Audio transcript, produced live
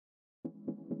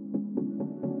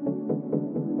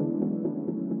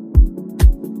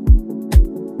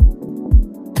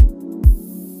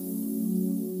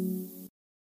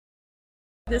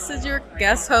This is your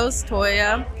guest host,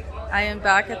 Toya. I am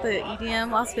back at the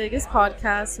EDM Las Vegas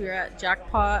Podcast. We're at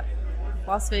Jackpot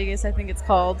Las Vegas, I think it's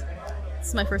called.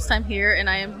 It's my first time here, and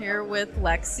I am here with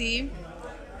Lexi.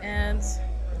 And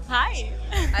hi.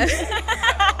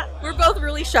 We're both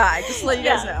really shy, just to let you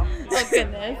guys know. Oh,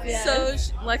 goodness. Yeah. So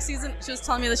she was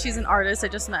telling me that she's an artist. I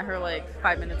just met her like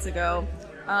 5 minutes ago.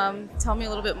 Tell me a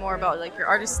little bit more about like your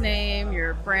artist name,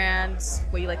 your brand,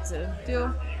 what you like to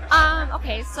do.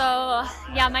 Okay, so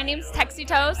yeah, my name's Texi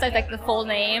Toast. That's like the full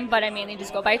name, but I mainly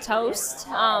just go by Toast.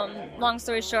 Long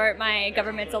story short, my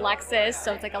government's Alexis,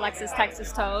 so it's like Alexis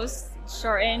Texas Toast,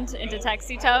 shortened into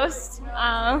Texi Toast.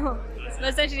 So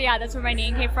essentially, yeah, that's where my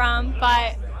name came from.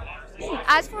 But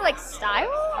as for like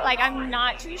style, like I'm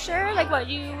not too sure like what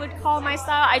you would call my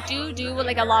style. I do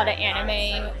like a lot of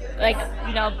anime, like,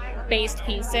 you know, based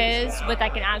pieces with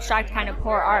like an abstract kind of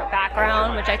poor art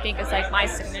background, which I think is like my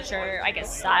signature, I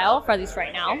guess, style for at least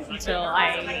right now until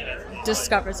I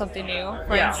discover something new,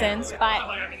 for instance. But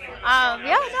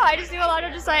I just do a lot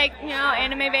of just like, you know,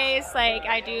 anime based. Like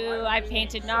I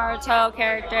painted Naruto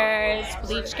characters,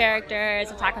 Bleach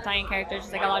characters, Attack on Titan characters,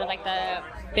 just like a lot of like the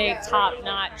big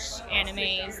top-notch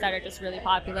animes that are just really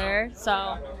popular.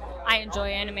 So I enjoy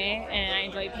anime and I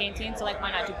enjoy painting, so like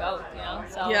why not do both, you know?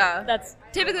 So that's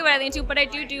typically what I lean to, but I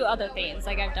do other things.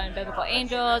 Like I've done biblical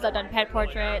angels, I've done pet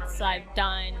portraits, I've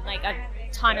done like a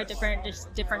ton of different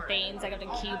things. Like I've done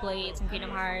Keyblades and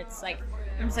Kingdom Hearts. Like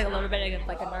I'm just like a little bit of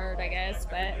like a nerd, I guess,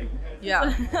 but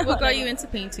yeah. What got you into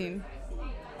painting?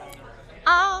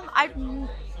 I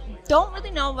don't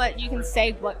really know what you can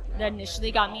say what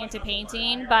initially got me into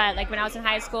painting, but like when I was in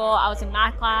high school, I was in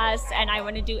math class and I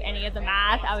wouldn't do any of the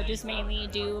math. I would just mainly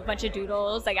do a bunch of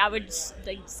doodles. Like I would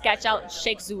like sketch out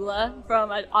Sheikh Zula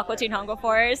from Aqua Teen Hunger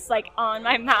Force like on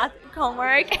my math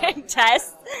homework and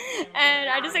tests, and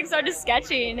I just like started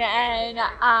sketching. And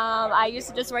I used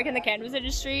to just work in the canvas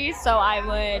industry, so I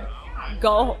would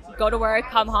go to work,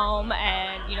 come home,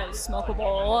 and, you know, smoke a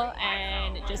bowl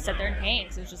and just sit there and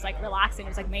paint. So it was just like relaxing. It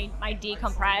was like made my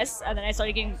decompress, and then I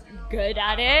started getting good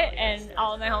at it, and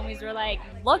all of my homies were like,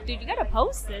 look, dude, you gotta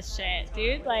post this shit,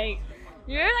 dude. Like,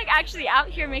 you're like actually out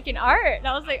here making art. And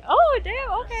I was like, oh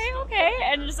damn, okay.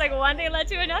 And just like one thing led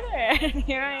to another, and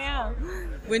here I am.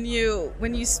 When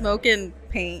you smoke and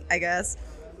paint, I guess,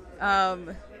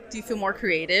 do you feel more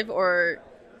creative, or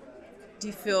do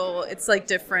you feel it's like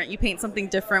different? You paint something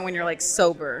different when you're like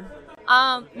sober?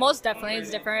 Most definitely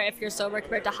it's different if you're sober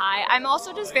compared to high. I'm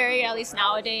also just very, at least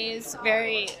nowadays,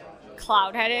 very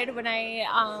cloud-headed when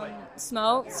I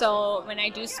smoke. So when I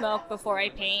do smoke before I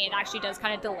paint, it actually does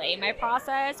kind of delay my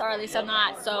process, or at least I'm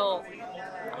not so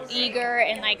eager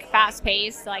and like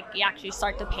fast-paced, like you actually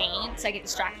start to paint, so I get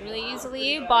distracted really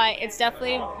easily. But it's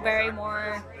definitely very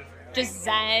more just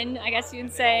zen, I guess you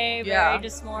can say. Very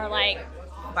just more like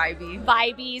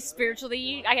vibey,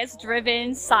 spiritually, I guess,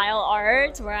 driven style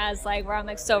art, whereas like where I'm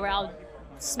like sober, I'll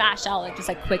smash out like just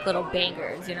like quick little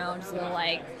bangers, you know, just little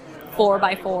like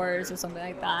 4x4s or something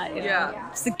like that, you know?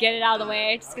 Just to get it out of the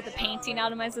way, just get the painting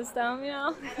out of my system, you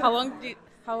know. How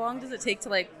long does it take to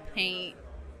like paint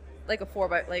like a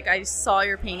 4x? Like I saw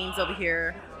your paintings over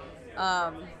here.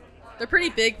 They're pretty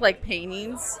big like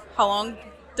paintings. How long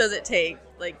does it take?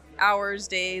 Like hours,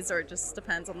 days, or it just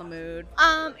depends on the mood?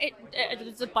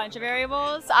 It's a bunch of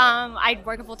variables. I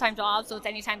work a full-time job, so it's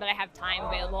any time that I have time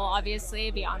available, obviously,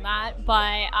 beyond that.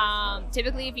 But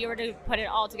typically, if you were to put it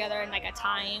all together in like a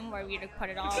time where we were to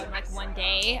put it all in like one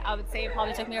day, I would say it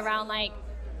probably took me around like,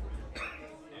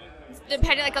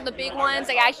 depending like on the big ones,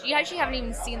 like you actually haven't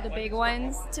even seen the big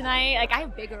ones tonight. Like I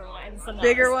have bigger ones than those.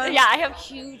 Bigger ones? Yeah, I have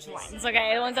huge ones.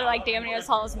 Okay, the ones that are like damn near as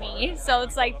tall as me. So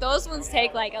it's like those ones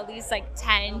take like at least like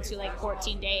 10 to like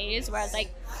 14 days, whereas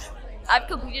like I've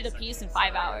completed a piece in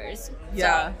 5 hours.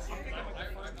 Yeah. So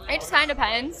it just kind of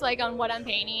depends like on what I'm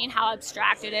painting, how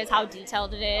abstract it is, how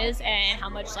detailed it is, and how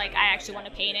much like I actually want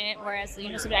to paint it. Whereas, you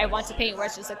know, something I want to paint where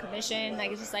it's just a commission,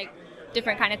 like it's just like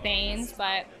different kind of things.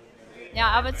 But yeah,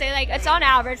 I would say like it's on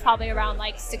average probably around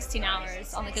like 16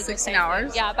 hours on like a 16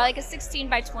 hours? Yeah, but like a 16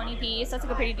 by 20 piece, that's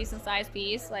like a pretty decent sized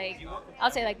piece. Like I'll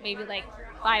say like maybe like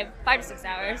 5 to 6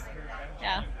 hours.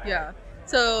 Yeah. Yeah.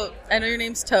 So I know your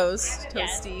name's Toasty.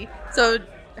 Yes. So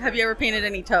have you ever painted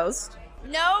any toast?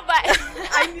 No, but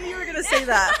I knew you were gonna say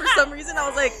that. For some reason, I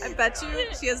was like, I bet you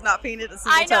she has not painted a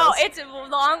single toast. I know, it's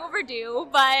long overdue,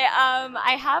 but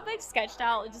I have like sketched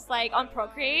out just like on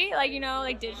Procreate, like, you know,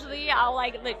 like digitally, I'll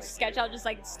like sketch out just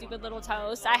like stupid little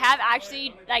toasts. I have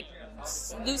actually like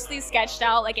loosely sketched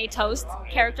out like a toast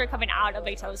character coming out of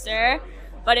a toaster,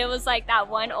 but it was like that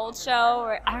one old show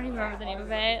where I don't even remember the name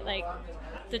of it, like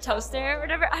the toaster or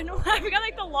whatever. I don't know. I forgot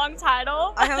like the long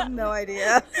title. I have no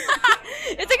idea.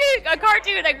 It's like a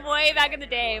cartoon like way back in the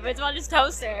day, but it's about this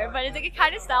toaster. But it's like it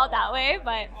kind of styled that way,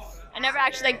 but I never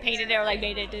actually like painted it or like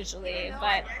made it digitally.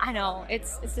 But I know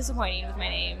it's disappointing with my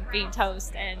name being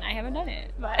Toast, and I haven't done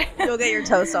it. But you'll get your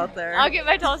toast out there. I'll get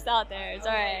my toast out there. It's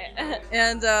all right.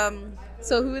 And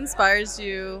so who inspires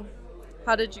you?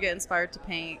 How did you get inspired to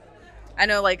paint? I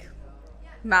know like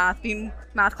math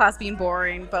class being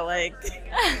boring, but like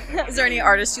is there any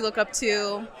artists you look up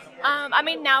to? I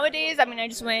mean, nowadays, I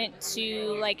just went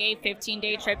to like a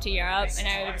 15-day trip to Europe, and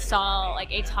I saw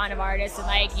like a ton of artists in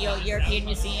like European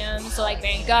museums. So like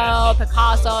Van Gogh,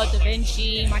 Picasso, Da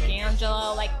Vinci,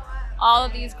 Michelangelo, like all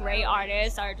of these great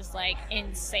artists are just like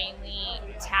insanely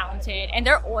talented, and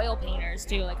they're oil painters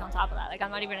too. Like on top of that, like I'm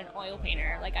not even an oil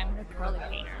painter, like I'm an acrylic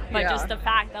painter. But just the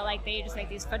fact that like they just make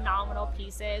these phenomenal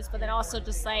pieces, but then also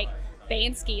just like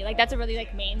Banksy, like that's a really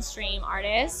like mainstream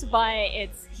artist, but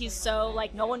he's so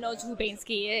like no one knows who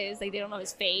Banksy is, like they don't know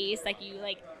his face, like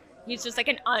he's just like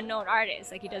an unknown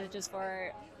artist, like he does it just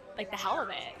for like the hell of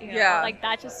it, you know? Like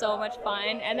that's just so much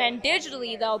fun. And then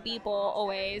digitally though,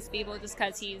 Beeple just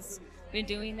because he's been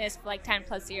doing this for like 10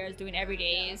 plus years, doing every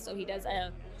day, so he does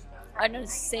an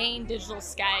insane digital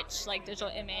sketch, like digital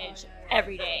image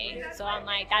every day. So I'm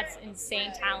like, that's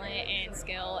insane talent and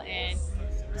skill, and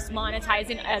just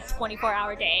monetizing a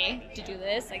 24-hour day to do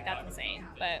this, like that's insane.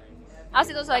 But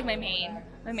honestly, those are like my main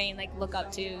like look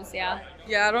up tos. Yeah,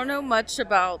 I don't know much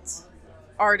about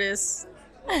artists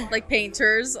like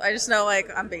painters. I just know like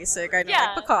I'm basic. I know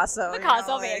like Picasso,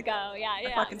 Van Gogh.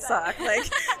 I fucking suck.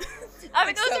 Like I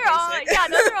mean, those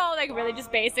are all like really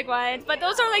just basic ones, but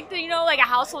those are like like a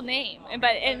household name. And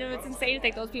what's insane is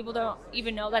like those people don't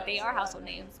even know that they are household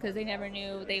names because they never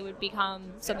knew they would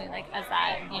become something like as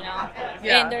that,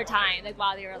 in their time, like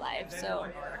while they were alive. So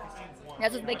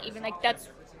that's what, like even like that's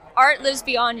art lives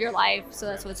beyond your life, so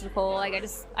that's what's cool. Like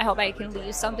I hope I can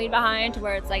leave something behind to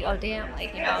where it's like, oh damn,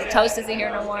 like Toast isn't here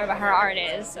no more, but her art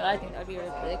is. So I think that would be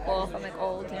really, really cool if I'm like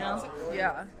old,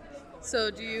 Yeah. So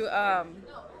do you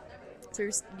So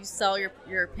you sell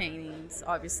your paintings,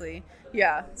 obviously.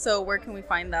 Yeah. So where can we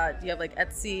find that? Do you have like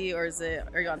Etsy, or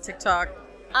are you on TikTok?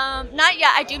 Not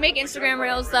yet. I do make Instagram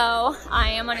reels though. I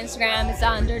am on Instagram. It's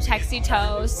under Texi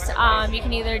Toast. You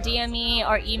can either DM me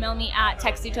or email me at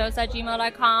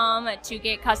texitoast@gmail.com to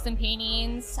get custom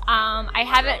paintings. I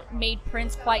haven't made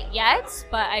prints quite yet,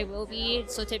 but I will be.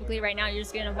 So typically right now you're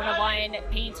just getting a one-of-one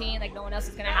painting. Like no one else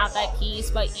is going to have that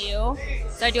piece but you.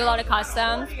 So I do a lot of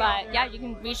customs. But yeah, you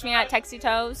can reach me at Texi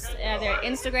Toast, either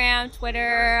Instagram,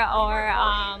 Twitter, or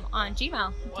on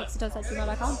Gmail.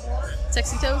 texitoast@gmail.com.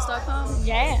 Texitoast.com?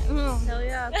 Yeah. Hell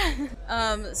yeah.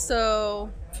 So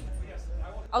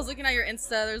I was looking at your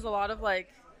Insta. There's a lot of like,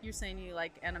 you're saying you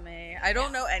like anime. I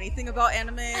don't know anything about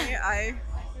anime. I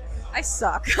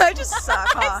suck. I just suck,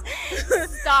 huh?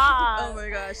 Stop. Oh my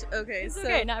gosh. Okay. It's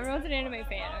okay. Not everyone's an anime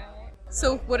fan, right?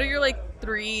 So what are your like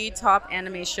 3 top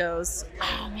anime shows?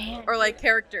 Oh man. Or like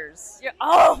characters?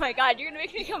 Oh my god, you're gonna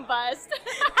make me combust.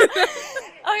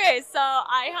 Okay, so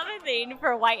I have a thing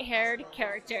for white-haired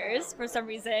characters for some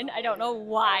reason. I don't know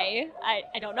why.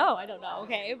 I don't know,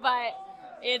 okay? But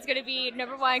it's gonna be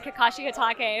number 1, Kakashi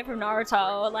Hatake from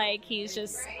Naruto. Like he's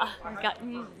just,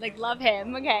 like love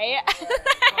him, okay?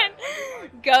 And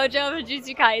Gojo from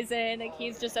Jujutsu Kaisen, like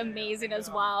he's just amazing as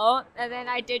well. And then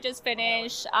I did just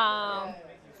finish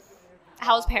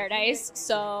Hell's Paradise,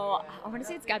 so I want to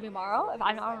say it's Gabimaru.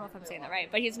 I don't know if I'm saying that right,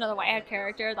 but he's another white-haired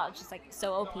character that's just like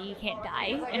so OP, he can't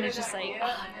die, and it's just like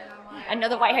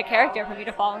another white-haired character for me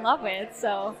to fall in love with.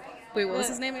 So wait, what was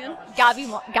his name again?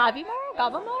 Gabimaru.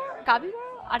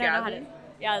 I don't know how to.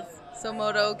 Yes. So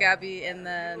Moto, Gabi, and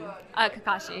then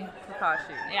Kakashi.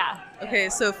 Yeah. Okay,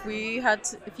 so if you had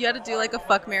to do like a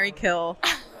fuck, marry, kill,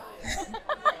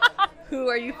 who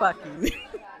are you fucking?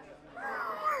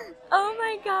 Oh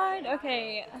my god.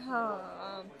 Okay.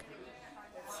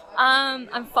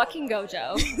 I'm fucking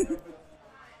Gojo.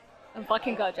 I'm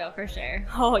fucking Gojo for sure.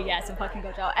 Oh yes, I'm fucking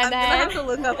Gojo. And then I'm gonna have to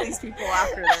look up these people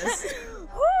after this.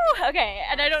 Woo, okay,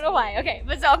 and I don't know why. Okay,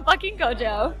 but so I'm fucking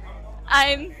Gojo.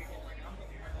 I'm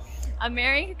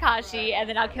marrying Kakashi, and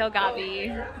then I'll kill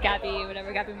Gabi,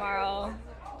 whatever, Gabimaru.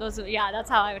 That's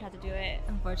how I would have to do it,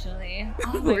 unfortunately.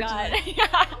 Oh my god.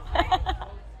 Yeah.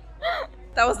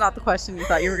 That was not the question you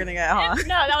thought you were gonna get, huh?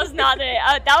 No, that was not it.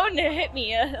 That one hit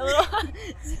me a little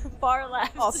far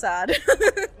left. All sad.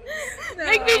 No.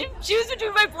 Make me choose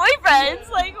between my boyfriends.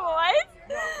 Like what?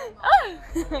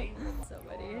 So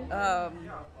funny.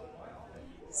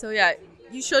 So yeah,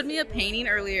 you showed me a painting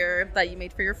earlier that you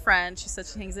made for your friend. She said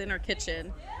she hangs it in her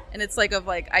kitchen, and it's like of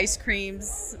like ice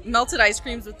creams, melted ice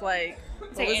creams with like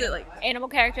what was it like animal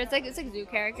characters? It's like zoo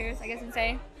characters, I guess you'd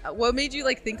say. What made you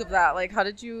like think of that? Like, how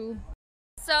did you?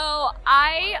 So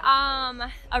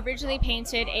I originally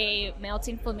painted a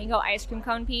melting flamingo ice cream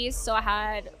cone piece. So I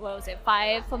had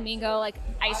 5 flamingo like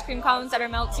ice cream cones that are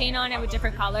melting on it with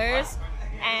different colors.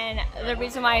 And the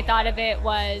reason why I thought of it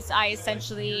was I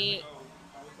essentially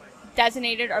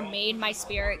designated or made my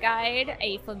spirit guide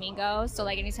a flamingo. So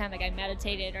like anytime like I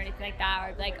meditated or anything like that, or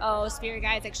I'd be like, oh, spirit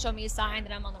guides, like show me a sign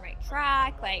that I'm on the right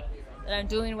track, like that I'm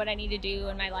doing what I need to do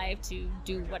in my life to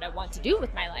do what I want to do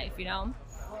with my life, you know.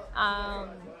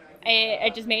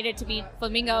 I just made it to be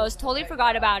flamingos, totally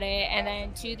forgot about it, and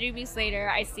then 2-3 weeks later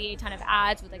I see a ton of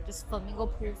ads with like just flamingo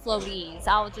pool floaties.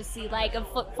 I'll just see like a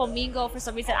flamingo for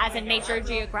some reason as a Nature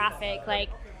Geographic like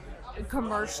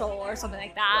commercial or something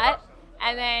like that.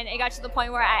 And then it got to the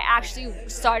point where I actually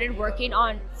started working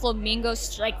on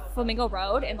Flamingo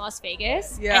Road in Las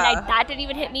Vegas. Yeah. And that didn't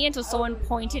even hit me until someone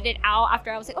pointed it out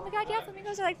after I was like, oh my God, yeah,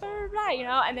 flamingos are like, blah, blah, blah, you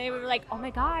know? And they were like, oh my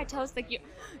God, tell us, like,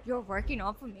 you're working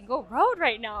on Flamingo Road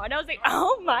right now. And I was like,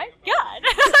 oh my God.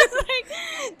 I was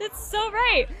like, that's so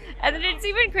right. And then it's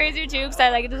even crazier too, because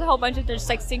there's a whole bunch of just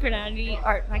like synchronicity,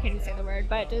 or I can't even say the word,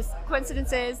 but just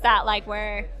coincidences that like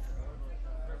where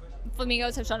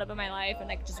flamingos have shown up in my life, and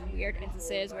like just weird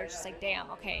instances where it's just like, damn,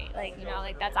 okay, like, you know,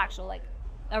 like that's actual like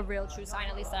a real true sign,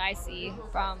 at least that I see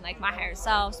from like my higher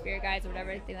self, spirit guides or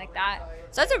whatever, anything like that.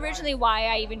 So that's originally why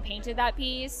I even painted that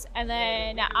piece. And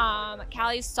then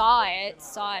Callie saw it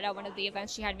at one of the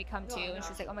events she had me come to, and she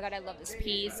was like, oh my God, I love this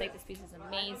piece, like this piece is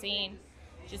amazing.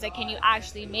 She's like, can you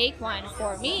actually make one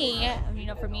for me, you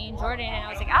know, for me and Jordan? And I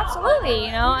was like, absolutely,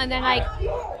 you know. And then like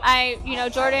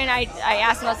Jordan, I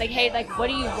asked him, I was like, hey, like, what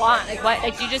do you want? Like, what,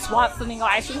 like, do you just want flamingo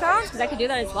ice cream cones? Because I could do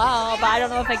that as well, but I don't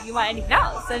know if like you want anything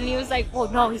else. And he was like, well,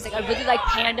 no. He's like, I really like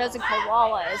pandas and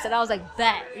koalas. And I was like,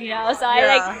 bet, you know. So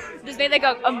I like just made like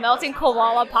a melting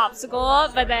koala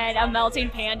popsicle, but then a melting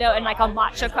panda and like a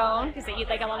matcha cone, because they eat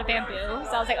like a lot of bamboo.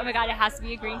 So I was like, oh my God, it has to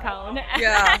be a green cone.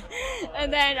 Yeah.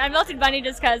 And then I melted bunny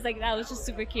just because like that was just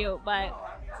super cute. But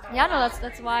yeah, no,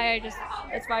 that's why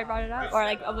I brought it up, or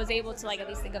like I was able to like at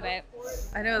least think of it.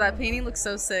 I know that painting looks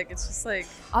so sick. It's just like,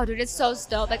 oh dude, it's so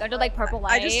dope. Like under like purple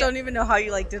light. I just don't even know how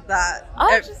you like did that.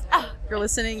 If you're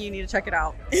listening, you need to check it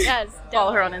out. Yes.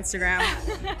 Follow her on Instagram.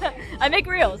 I make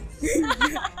reels.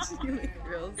 You make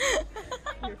reels.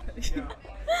 You're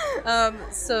funny.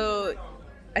 So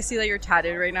I see that you're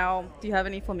tattooed right now. Do you have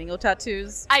any flamingo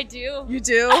tattoos? I do. You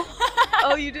do?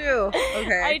 Oh, you do?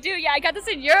 Okay. I do, yeah. I got this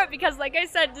in Europe because, like I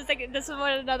said, this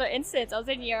was another instance. I was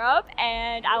in Europe,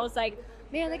 and I was like,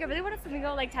 man, like, I really want a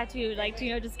flamingo, like, tattoo, like,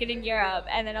 you know, just get in Europe.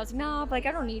 And then I was like, no, but, like,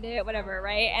 I don't need it, whatever,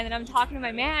 right? And then I'm talking to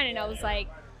my man, and I was like,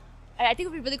 I think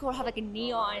it would be really cool to have, like, a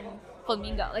neon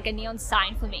flamingo, like a neon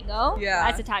sign flamingo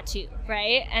as a tattoo,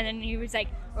 right? And then he was like,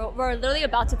 we're literally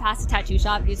about to pass the tattoo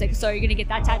shop, and he's like, so are you gonna get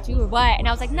that tattoo or what? And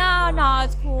I was like, no,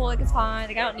 it's cool, like it's fine,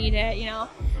 like I don't need it, you know.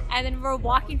 And then we're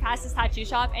walking past this tattoo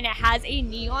shop, and it has a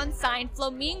neon sign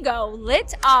flamingo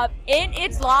lit up in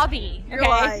its lobby.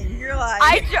 Okay? You're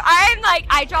lying. I'm like,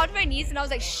 I dropped my knees and I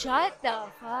was like, shut the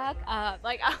fuck up.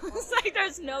 Like, I was like,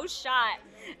 there's no shot.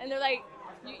 And they're like,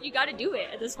 you got to do it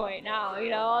at this point now,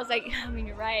 you know. I was like, I mean,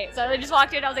 you're right. So I just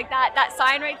walked in. I was like, that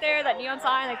sign right there, that neon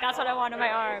sign, like that's what I want on my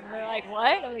arm. And they're like,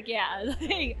 what? I was like, yeah.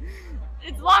 Like,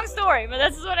 it's a long story, but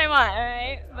this is what I want. All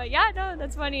right. But yeah, no,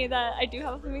 that's funny that I do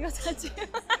have a flamingo tattoo.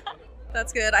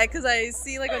 That's good. Because I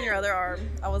see like on your other arm,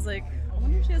 I was like, I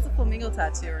wonder if she has a flamingo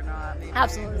tattoo or not. Maybe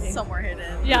absolutely. Somewhere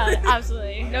hidden. Yeah,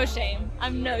 absolutely. No shame.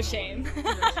 I'm no shame.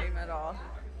 No shame at all.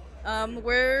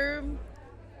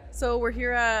 We're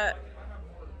here at,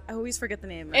 I always forget the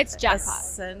name. It's Jackpot.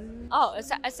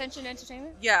 Ascension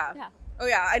Entertainment? Yeah. Oh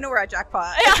yeah, I know we're at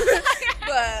Jackpot. Yeah.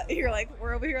 But you're like,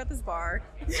 we're over here at this bar.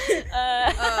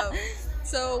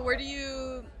 So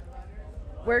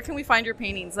where can we find your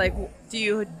paintings? Like, do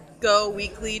you go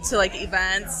weekly to like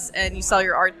events and you sell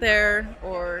your art there,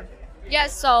 or? Yeah,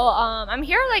 so I'm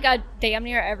here like a damn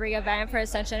near every event for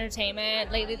Ascension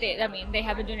Entertainment. Lately, they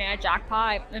have been doing it at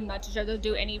Jackpot. I'm not too sure they'll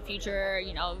do any future,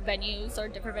 you know, venues or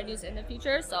different venues in the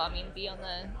future. So, I mean, be on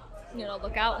the, you know,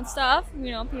 lookout and stuff, you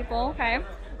know, people, okay?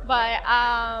 But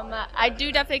I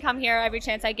do definitely come here every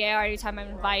chance I get or anytime I'm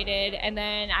invited. And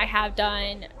then I have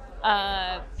done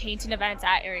painting events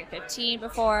at Area 15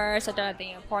 before. So I've done at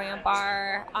the Emporium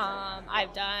Bar.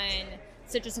 I've done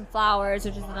Citrus and Flowers,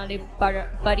 which is another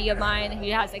buddy of mine. He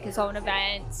has like his own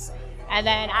events. And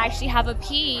then I actually have a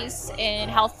piece in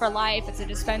Health for Life. It's a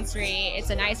dispensary. It's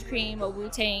an ice cream, a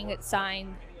Wu-Tang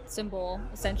sign symbol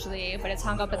essentially, but it's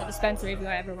hung up in the dispensary if you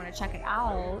ever want to check it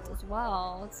out as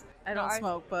well. I don't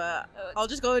smoke, but I'll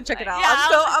just go and check it out.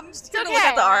 Yeah, I'm just gonna look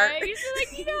at the art. Right? You're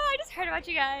just like, I just heard about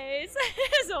you guys.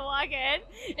 So walk in.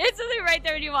 It's literally right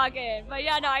there when you walk in. But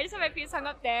yeah, no, I just have my piece hung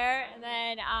up there, and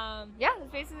then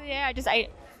that's basically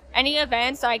it. Any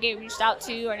events that I get reached out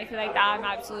to or anything like that, I'm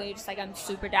absolutely just like, I'm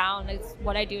super down. It's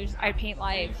what I do is I paint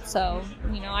live. So,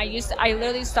 I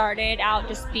literally started out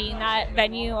just being that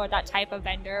venue or that type of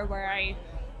vendor where I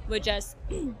would just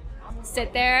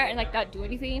sit there and like not do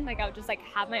anything. Like I would just like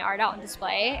have my art out on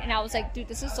display, and I was like, dude,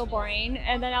 this is so boring.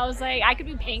 And then I was like, I could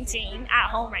be painting at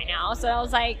home right now. So I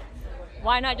was like,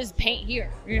 why not just paint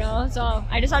here? So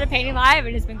I just started painting live,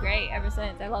 and it's been great ever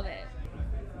since. I love it.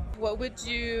 What would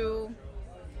you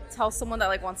tell someone that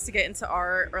like wants to get into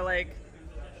art, or like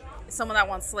someone that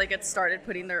wants to like get started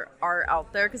putting their art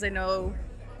out there? Because I know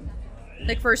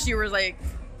like first you were like,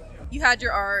 you had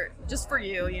your art just for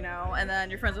you, and then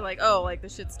your friends were like, oh, like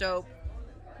this shit's dope.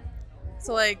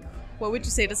 So like, what would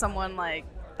you say to someone like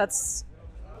that's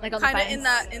like kind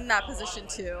of in that position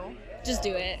too? Just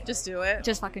do it. Just do it.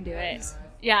 Just fucking do it.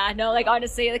 Yeah, no, like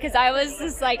honestly, because I was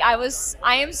just like, I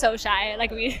am so shy.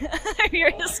 Like we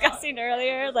were discussing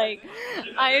earlier, like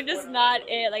I am just not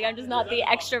it. Like I'm just not the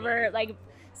extrovert, like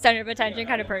center of attention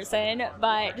kind of person.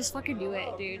 But just fucking do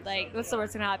it, dude. Like what's the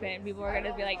worst gonna happen? People are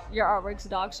gonna be like, your artwork's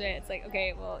dog shit. It's like,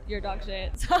 okay, well, you're dog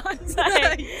shit. So it's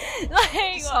like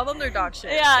just tell them they're dog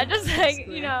shit. Yeah, just like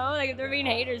like if they're being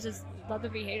haters, just let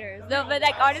them be haters. No, but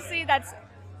like honestly,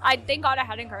 I thank God I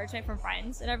had encouragement from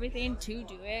friends and everything to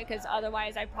do it, because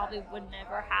otherwise I probably would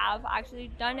never have actually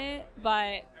done it.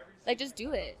 But like, just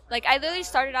do it. Like I literally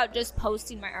started out just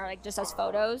posting my art like just as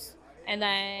photos, and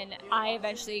then I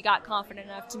eventually got confident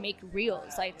enough to make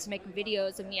reels, like to make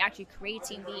videos of me actually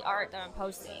creating the art that I'm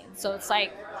posting. So it's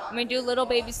like, do little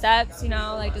baby steps,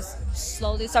 like just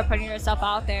slowly start putting yourself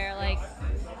out there. Like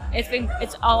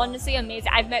it's honestly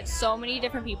amazing. I've met so many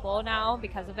different people now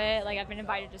because of it. Like I've been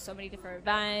invited to so many different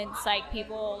events. Like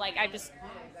people, like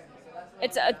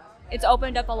it's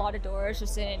opened up a lot of doors,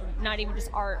 just in not even just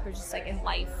art, but just like in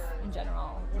life in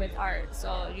general with art.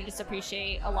 So you just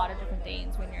appreciate a lot of different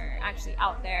things when you're actually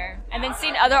out there. And then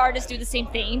seeing other artists do the same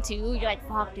thing too, you're like,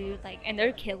 fuck, dude, like, and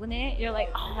they're killing it. You're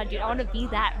like, oh, dude, I want to be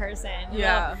that person.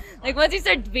 Yeah. Like once you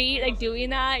start doing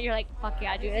that, you're like, fuck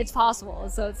yeah, dude, it's possible.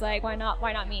 So it's like, why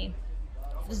not me?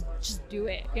 Just do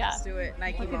it. Yeah. Just do it.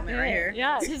 Nike moment right here.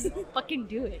 Yeah, just fucking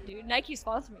do it, dude. Nike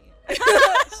sponsor me.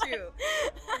 Shoot.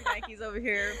 Nike's over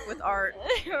here with art.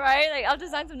 Right? Like, I'll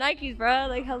design some Nikes, bro.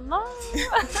 Like, hello.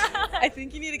 I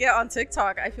think you need to get on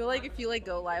TikTok. I feel like if you like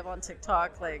go live on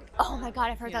TikTok, like, oh my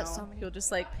god, I've heard that so many. You'll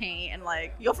just like paint and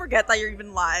like you'll forget that you're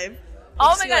even live.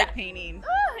 Oh my god, like painting.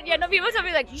 Yeah, no, people tell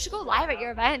me like, you should go live at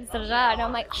your events, and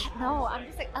I'm like, oh, no, I'm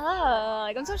just like,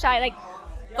 like I'm so shy, like.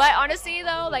 But honestly,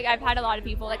 though, like, I've had a lot of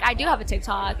people, like, I do have a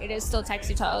TikTok. It is still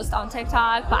Texi Toast on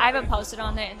TikTok, but I haven't posted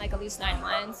on it in, like, at least 9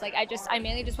 months. Like, I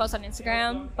mainly just post on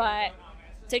Instagram, but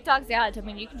TikTok's, yeah,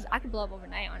 I could blow up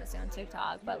overnight, honestly, on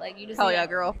TikTok, but, like, you just hell yeah,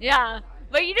 girl. Yeah,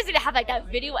 but you just need to have, like, that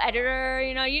video editor,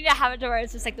 you need to have it to where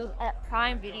it's just, like, those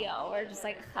prime video, where it's just,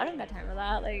 like, I don't got time for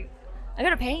that, like, I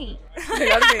gotta paint. I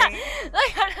gotta paint.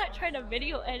 Like, I'm not trying to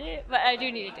video edit, but I do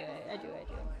need to do it. I do.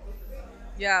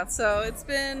 Yeah, so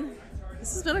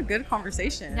this has been a good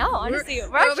conversation. No, honestly,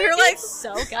 we're actually like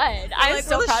so good. I'm like,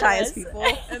 so proud of us. People.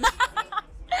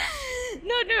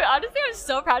 No, dude, honestly, I'm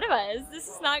so proud of us. This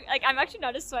is not, like, I'm actually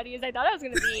not as sweaty as I thought I was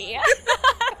going to be.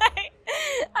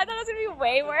 I thought it was going to be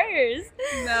way worse.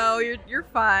 No, you're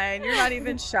fine. You're not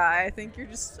even shy.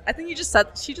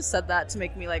 She just said that to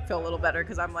make me, like, feel a little better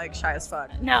because I'm, like, shy as fuck.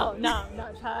 No,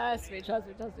 trust me.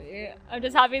 I'm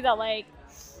just happy that, like,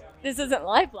 this isn't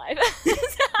live.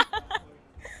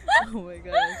 Oh my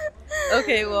gosh.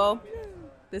 Okay, well,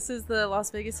 this is the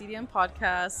Las Vegas EDM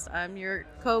Podcast. I'm your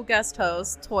co-guest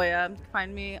host, Toya. You can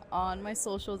find me on my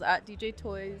socials at DJ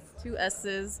Toys, 2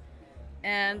 S's,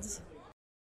 and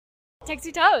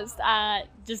Texi Toast,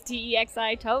 just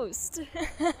TEXI Toast.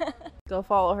 Go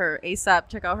follow her ASAP.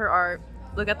 Check out her art.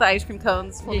 Look at the ice cream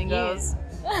cones, flamingos.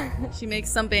 She makes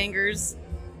some bangers.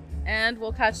 And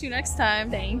we'll catch you next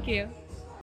time. Thank you.